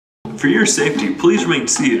For your safety, please remain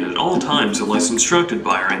seated at all times unless instructed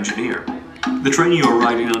by our engineer. The train you are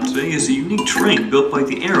riding on today is a unique train built by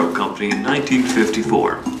the Aero Company in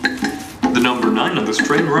 1954. The number 9 on this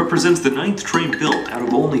train represents the 9th train built out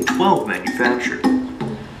of only 12 manufactured.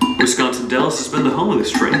 Wisconsin Dells has been the home of this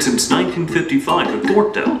train since 1955 at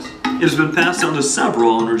Fort Dells. It has been passed down to several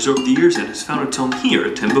owners over the years and has found its home here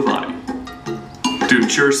at Timbavati. To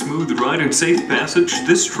ensure a smooth ride and safe passage,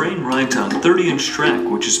 this train rides on a 30-inch track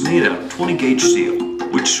which is made out of 20-gauge steel,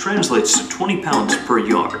 which translates to 20 pounds per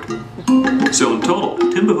yard. So in total,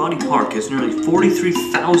 Timbavati Park has nearly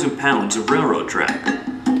 43,000 pounds of railroad track.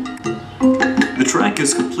 The track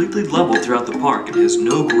is completely level throughout the park and has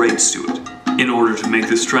no grades to it. In order to make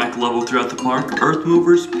this track level throughout the park, earth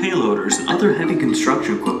movers, payloaders, and other heavy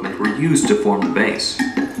construction equipment were used to form the base.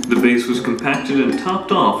 The base was compacted and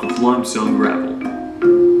topped off with limestone gravel.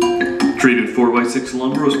 Treated 4x6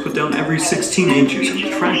 lumber was put down every 16 inches and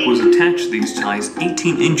the track was attached to these ties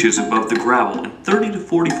 18 inches above the gravel in 30 to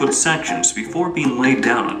 40 foot sections before being laid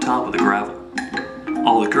down on top of the gravel.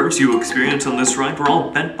 All the curves you will experience on this ride were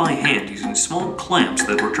all bent by hand using small clamps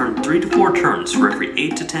that were turned 3 to 4 turns for every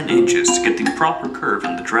 8 to 10 inches to get the proper curve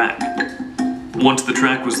in the track. Once the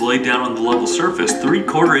track was laid down on the level surface,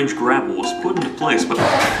 3/4 inch gravel was put into place but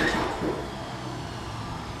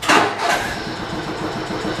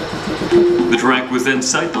the track was then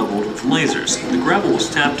site leveled with lasers. The gravel was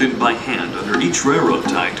tapped in by hand under each railroad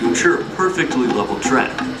tie to ensure a perfectly level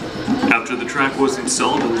track. After the track was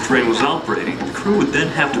installed and the train was operating, the crew would then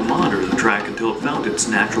have to monitor the track until it found its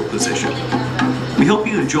natural position. We hope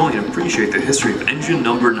you enjoy and appreciate the history of engine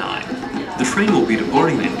number 9. The train will be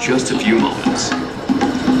departing in just a few moments.